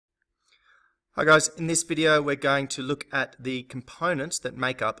Hi guys, in this video we're going to look at the components that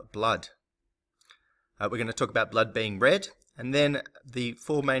make up blood. We're going to talk about blood being red, and then the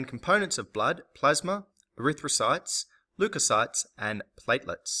four main components of blood: plasma, erythrocytes, leukocytes, and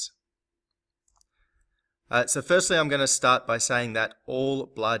platelets. So firstly I'm going to start by saying that all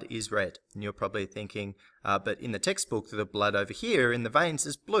blood is red. And you're probably thinking, but in the textbook the blood over here in the veins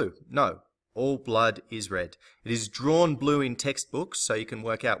is blue. No. All blood is red. It is drawn blue in textbooks so you can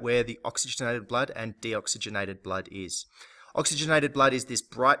work out where the oxygenated blood and deoxygenated blood is. Oxygenated blood is this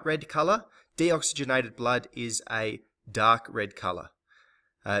bright red colour. Deoxygenated blood is a dark red colour.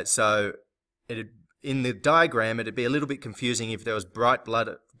 In the diagram it'd be a little bit confusing if there was bright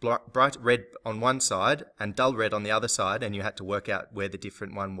red on one side and dull red on the other side, and you had to work out where the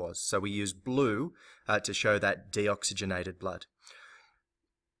different one was. So we use blue to show that deoxygenated blood.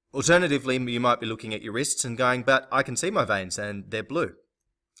 Alternatively, you might be looking at your wrists and going, but I can see my veins and they're blue.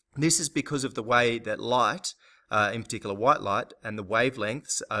 This is because of the way that light, in particular white light, and the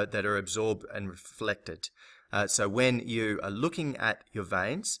wavelengths that are absorbed and reflected. So when you are looking at your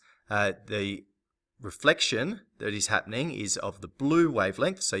veins, the reflection that is happening is of the blue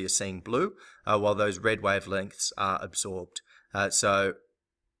wavelength, so you're seeing blue, while those red wavelengths are absorbed. So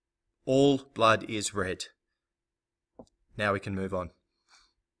all blood is red. Now we can move on.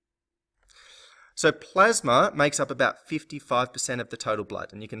 So plasma makes up about 55% of the total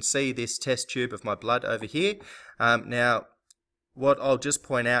blood, and you can see this test tube of my blood over here. Now, what I'll just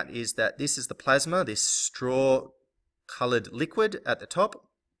point out is that this is the plasma, this straw-coloured liquid at the top.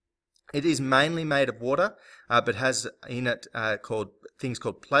 It is mainly made of water, but has in it things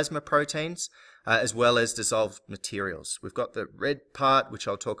called plasma proteins, as well as dissolved materials. We've got the red part, which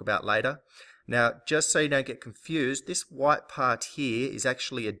I'll talk about later. Now, just so you don't get confused, this white part here is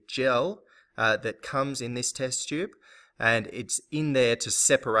actually a gel that comes in this test tube, and it's in there to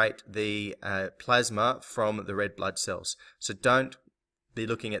separate the plasma from the red blood cells. So don't be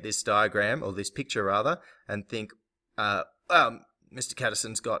looking at this diagram, or this picture rather, and think, well, Mr.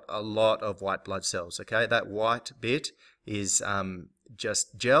 Catterson's got a lot of white blood cells. Okay, that white bit is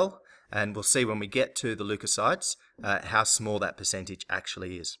just gel, and we'll see when we get to the leukocytes how small that percentage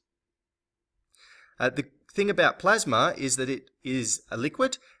actually is. The thing about plasma is that it is a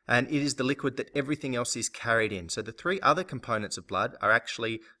liquid, and it is the liquid that everything else is carried in. So the three other components of blood are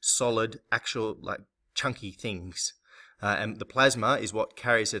actually solid, actual, like chunky things. And the plasma is what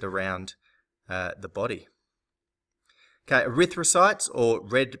carries it around the body. Okay, erythrocytes, or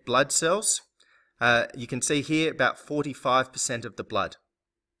red blood cells. You can see here about 45% of the blood.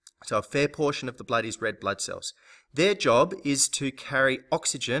 So a fair portion of the blood is red blood cells. Their job is to carry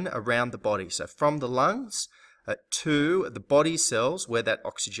oxygen around the body. So from the lungs to the body cells where that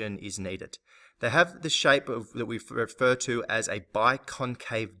oxygen is needed. They have the shape that we refer to as a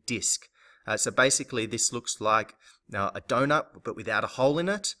biconcave disc. So basically this looks like a donut but without a hole in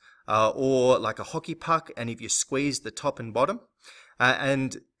it, or like a hockey puck, and if you squeeze the top and bottom.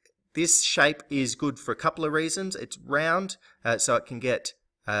 And this shape is good for a couple of reasons. It's round, so it can get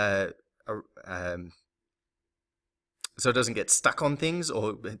so it doesn't get stuck on things,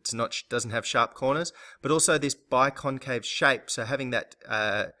 or doesn't have sharp corners, but also this biconcave shape, so having that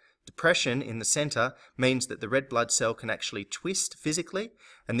depression in the center means that the red blood cell can actually twist physically,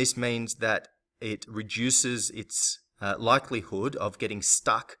 and this means that it reduces its likelihood of getting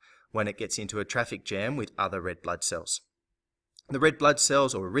stuck when it gets into a traffic jam with other red blood cells. The red blood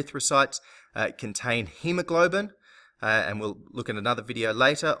cells, or erythrocytes, contain hemoglobin, and we'll look at another video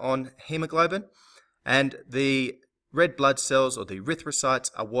later on hemoglobin, and the red blood cells, or the erythrocytes,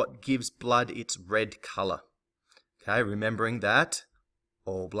 are what gives blood its red colour. Okay, remembering that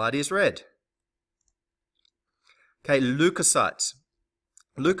all blood is red. Okay, leukocytes.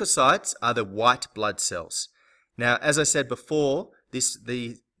 Leukocytes are the white blood cells. Now, as I said before,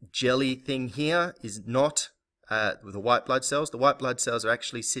 the jelly thing here is not the white blood cells. The white blood cells are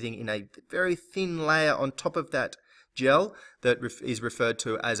actually sitting in a very thin layer on top of that gel that is referred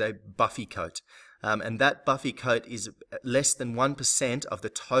to as a buffy coat. And that buffy coat is less than 1% of the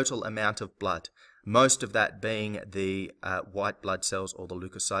total amount of blood, most of that being the white blood cells, or the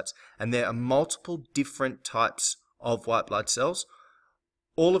leukocytes. And there are multiple different types of white blood cells.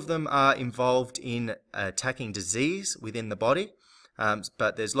 All of them are involved in attacking disease within the body,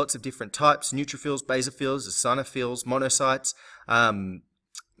 but there's lots of different types: neutrophils, basophils, eosinophils, monocytes,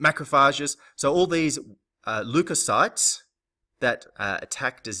 macrophages. So all these leukocytes that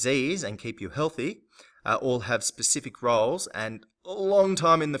attack disease and keep you healthy all have specific roles, and a long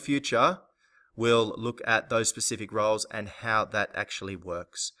time in the future we'll look at those specific roles and how that actually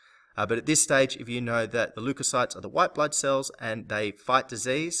works. But at this stage, if you know that the leukocytes are the white blood cells and they fight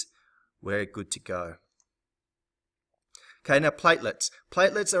disease, we're good to go. Okay, now platelets.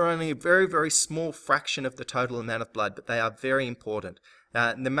 Platelets are only a very, very small fraction of the total amount of blood, but they are very important.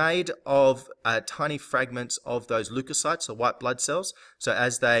 They're made of tiny fragments of those leukocytes, or white blood cells. So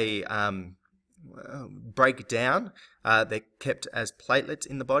as they break down, they're kept as platelets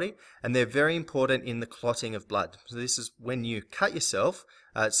in the body, and they're very important in the clotting of blood. So this is when you cut yourself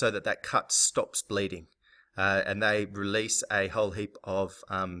so that that cut stops bleeding. And they release a whole heap of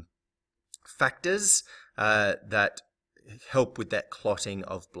factors that help with that clotting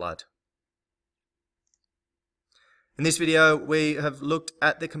of blood. In this video, we have looked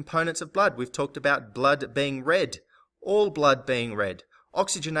at the components of blood. We've talked about blood being red, all blood being red,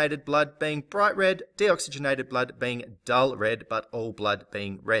 oxygenated blood being bright red, deoxygenated blood being dull red, but all blood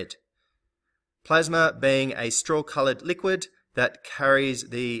being red. Plasma being a straw-coloured liquid that carries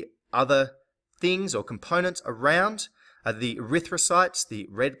the other things or components around, the erythrocytes, the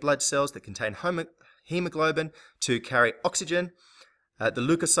red blood cells that contain hemoglobin to carry oxygen, the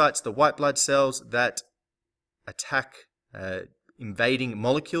leukocytes, the white blood cells that attack invading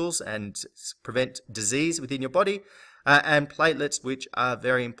molecules and prevent disease within your body, and platelets, which are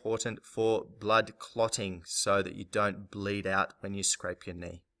very important for blood clotting so that you don't bleed out when you scrape your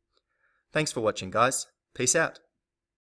knee. Thanks for watching, guys. Peace out.